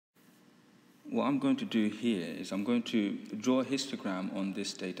what I'm going to do here is I'm going to draw a histogram on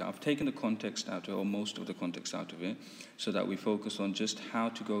this data. I've taken the context out of it, or most of the context out of it, so that we focus on just how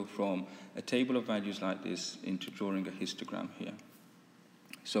to go from a table of values like this into drawing a histogram here.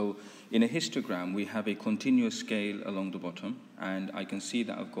 So in a histogram, we have a continuous scale along the bottom, and I can see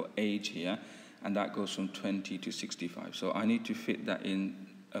that I've got age here, and that goes from 20 to 65. So I need to fit that in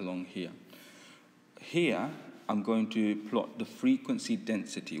along here. Here, I'm going to plot the frequency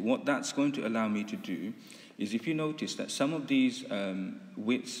density. What that's going to allow me to do is, if you notice that some of these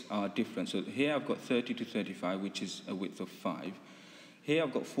widths are different. So here I've got 30 to 35, which is a width of 5. Here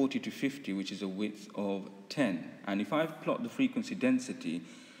I've got 40 to 50, which is a width of 10. And if I plot the frequency density,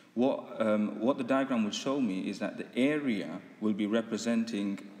 what the diagram will show me is that the area will be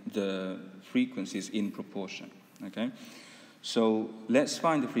representing the frequencies in proportion, okay? So let's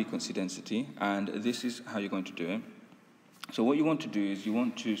find the frequency density, and this is how you're going to do it. So what you want to do is you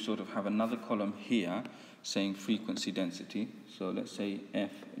want to sort of have another column here saying frequency density. So let's say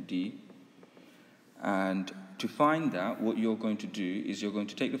FD. And to find that, what you're going to do is you're going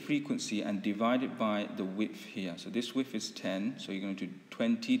to take the frequency and divide it by the width here. So this width is 10, so you're going to do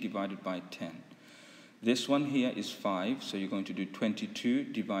 20 divided by 10. This one here is 5, so you're going to do 22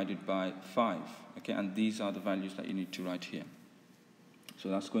 divided by 5. Okay, and these are the values that you need to write here. So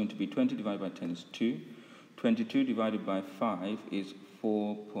that's going to be 20 divided by 10 is 2. 22 divided by 5 is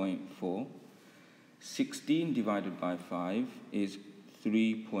 4.4. 16 divided by 5 is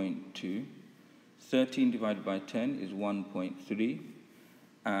 3.2. 13 divided by 10 is 1.3.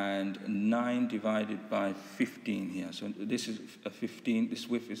 And 9 divided by 15 here. So this is a 15, this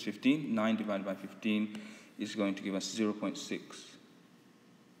width is 15. 9 divided by 15 is going to give us 0.6.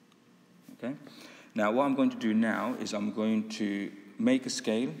 Okay? Now what I'm going to do now is I'm going to make a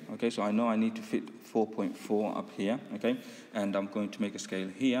scale. Okay, so I know I need to fit 4.4 up here. Okay, and I'm going to make a scale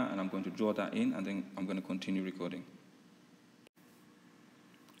here, and I'm going to draw that in, and then I'm going to continue recording.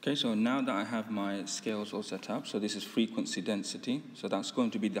 Okay, so now that I have my scales all set up, so this is frequency density. So that's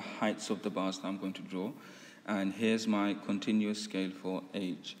going to be the heights of the bars that I'm going to draw. And here's my continuous scale for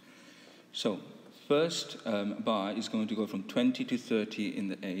age. So first bar is going to go from 20 to 30 in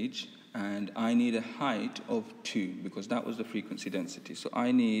the age. And I need a height of 2, because that was the frequency density. So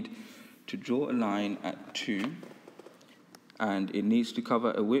I need to draw a line at 2. And it needs to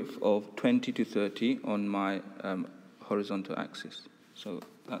cover a width of 20 to 30 on my horizontal axis. So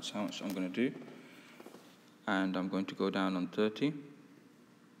that's how much I'm going to do. And I'm going to go down on 30.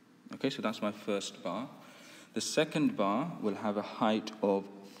 Okay, so that's my first bar. The second bar will have a height of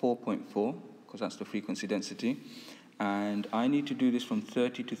 4.4, because that's the frequency density. And I need to do this from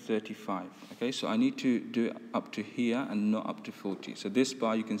 30 to 35. Okay, so I need to do it up to here and not up to 40. So this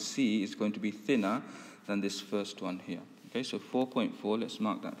bar, you can see, is going to be thinner than this first one here. Okay, so 4.4, let's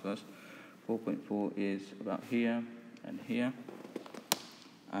mark that first. 4.4 is about here and here.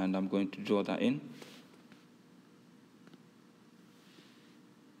 And I'm going to draw that in.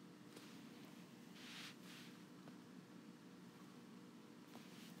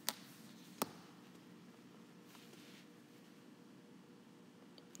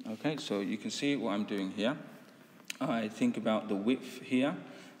 Okay, so you can see what I'm doing here. I think about the width here,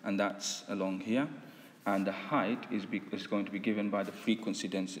 and that's along here. And the height is going to be given by the frequency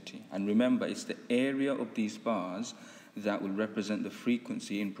density. And remember, it's the area of these bars that will represent the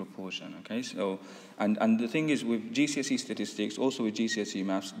frequency in proportion, okay? So, and the thing is, with GCSE statistics, also with GCSE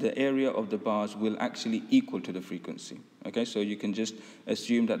maths, the area of the bars will actually equal to the frequency, okay? So you can just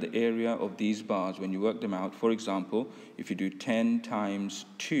assume that the area of these bars, when you work them out, for example, if you do 10 times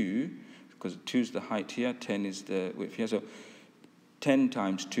 2, because 2 is the height here, 10 is the width here, so 10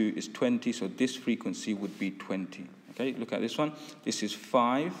 times 2 is 20, so this frequency would be 20, okay? Look at this one. This is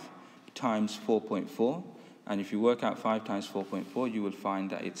 5 times 4.4. And if you work out 5 times 4.4, you will find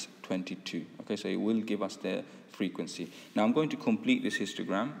that it's 22. Okay, so it will give us the frequency. Now I'm going to complete this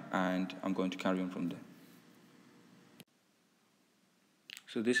histogram, and I'm going to carry on from there.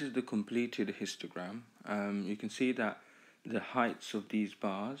 So this is the completed histogram. You can see that the heights of these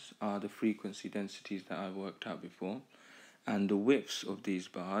bars are the frequency densities that I worked out before. And the widths of these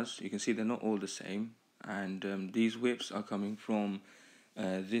bars, you can see they're not all the same. And these widths are coming from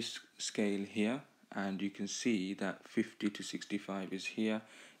this scale here. And you can see that 50 to 65 is here,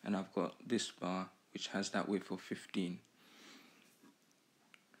 and I've got this bar which has that width of 15.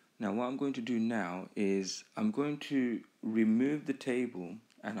 Now what I'm going to do now is I'm going to remove the table,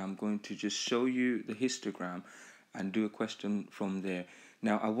 and I'm going to just show you the histogram and do a question from there.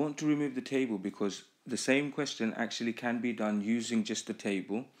 Now I want to remove the table because the same question actually can be done using just the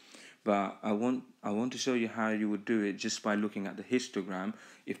table, But I want to show you how you would do it just by looking at the histogram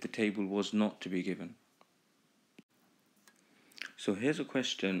if the table was not to be given. So here's a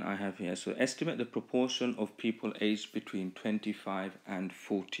question I have here. So estimate the proportion of people aged between 25 and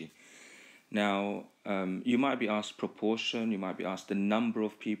 40. Now, you might be asked proportion, you might be asked the number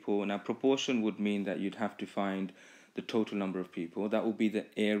of people. Now, proportion would mean that you'd have to find the total number of people. That will be the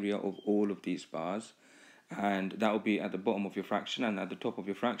area of all of these bars. And that will be at the bottom of your fraction, and at the top of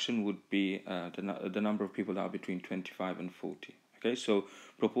your fraction would be the number of people that are between 25 and 40. Okay, so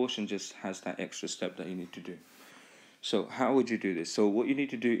proportion just has that extra step that you need to do. So how would you do this? So what you need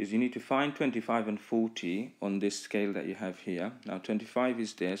to do is you need to find 25 and 40 on this scale that you have here. Now 25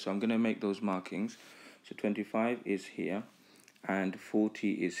 is there, so I'm going to make those markings. So 25 is here and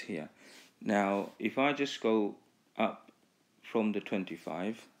 40 is here. Now if I just go up from the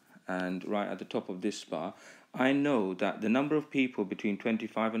 25 and right at the top of this bar, I know that the number of people between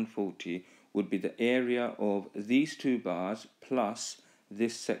 25 and 40 would be the area of these two bars plus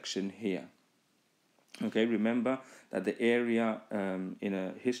this section here. Okay, remember that the area in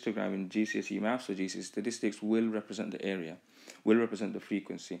a histogram in GCSE Maths or GCSE Statistics will represent the area, will represent the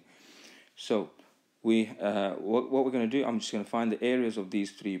frequency. So what we're going to do, I'm just going to find the areas of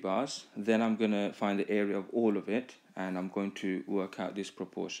these three bars, then I'm going to find the area of all of it, and I'm going to work out this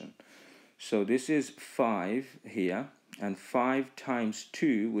proportion. So this is 5 here, and 5 times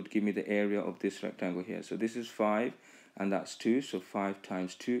 2 would give me the area of this rectangle here. So this is 5, and that's 2, so 5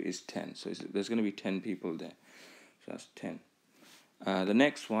 times 2 is 10. So there's going to be 10 people there. So that's 10. The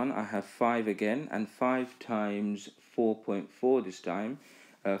next one, I have 5 again, and 5 times 4.4 this time.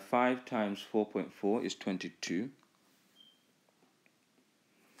 5 times 4.4 is 22.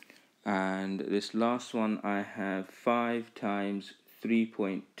 And this last one, I have 5 times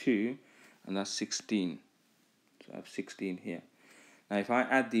 3.2, and that's 16. So I have 16 here. Now if I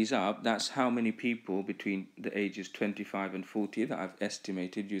add these up, that's how many people between the ages 25 and 40 that I've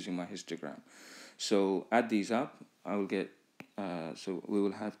estimated using my histogram. So add these up, I will get, so we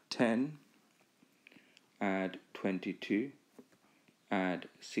will have 10, add 22, add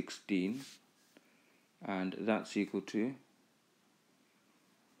 16, and that's equal to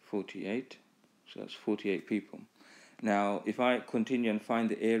 48. So that's 48 people. Now, if I continue and find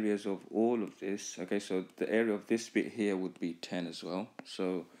the areas of all of this, okay, so the area of this bit here would be 10 as well.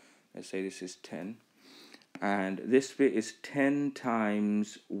 So let's say this is 10. And this bit is 10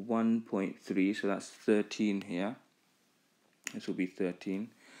 times 1.3, so that's 13 here. This will be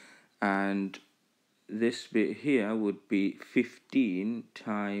 13. And this bit here would be 15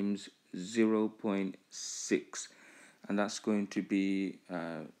 times 0.6, and that's going to be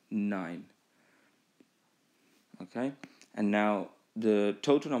 9. Okay, and now the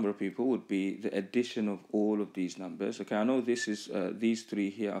total number of people would be the addition of all of these numbers. Okay, I know this is these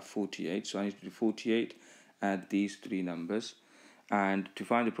three here are 48, so I need to do 48, add these three numbers, and to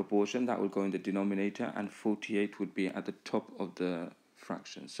find the proportion, that will go in the denominator, and 48 would be at the top of the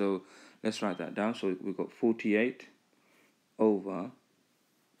fraction. So let's write that down. So we've got 48 over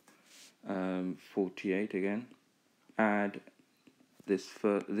 48 again, add this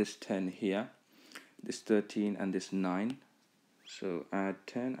 10 here, this 13 and this 9. So add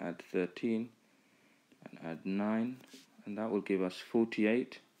 10, add 13, and add 9, and that will give us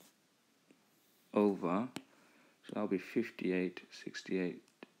 48 over, so that'll be 58,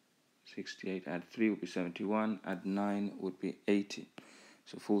 68, add 3 would be 71, add 9 would be 80.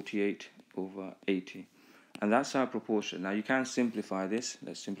 So 48 over 80. And that's our proportion. Now you can simplify this.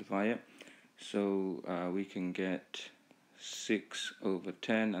 Let's simplify it. So we can get 6 over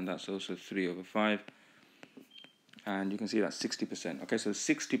 10, and that's also 3 over 5. And you can see that's 60%. Okay, so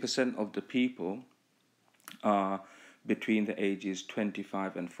 60% of the people are between the ages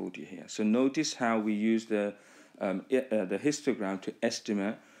 25 and 40 here. So notice how we use the histogram to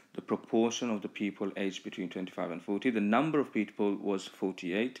estimate the proportion of the people aged between 25 and 40. The number of people was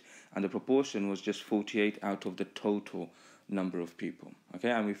 48, and the proportion was just 48 out of the total number of people.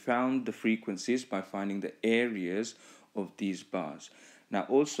 Okay, and we found the frequencies by finding the areas of these bars. Now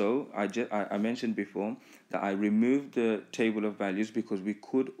also, I mentioned before that I removed the table of values because we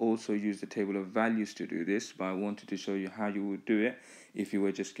could also use the table of values to do this, but I wanted to show you how you would do it if you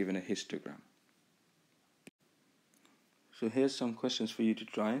were just given a histogram. So here's some questions for you to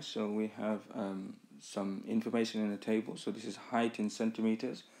try. So we have some information in a table. So this is height in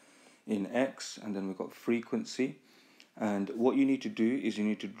centimeters in X, and then we've got frequency. And what you need to do is you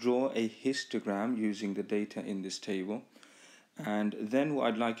need to draw a histogram using the data in this table. And then what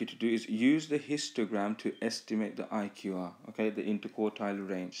I'd like you to do is use the histogram to estimate the IQR, okay, the interquartile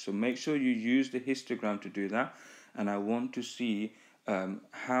range. So make sure you use the histogram to do that. And I want to see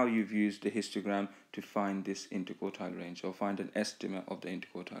how you've used the histogram to find this interquartile range or find an estimate of the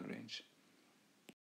interquartile range.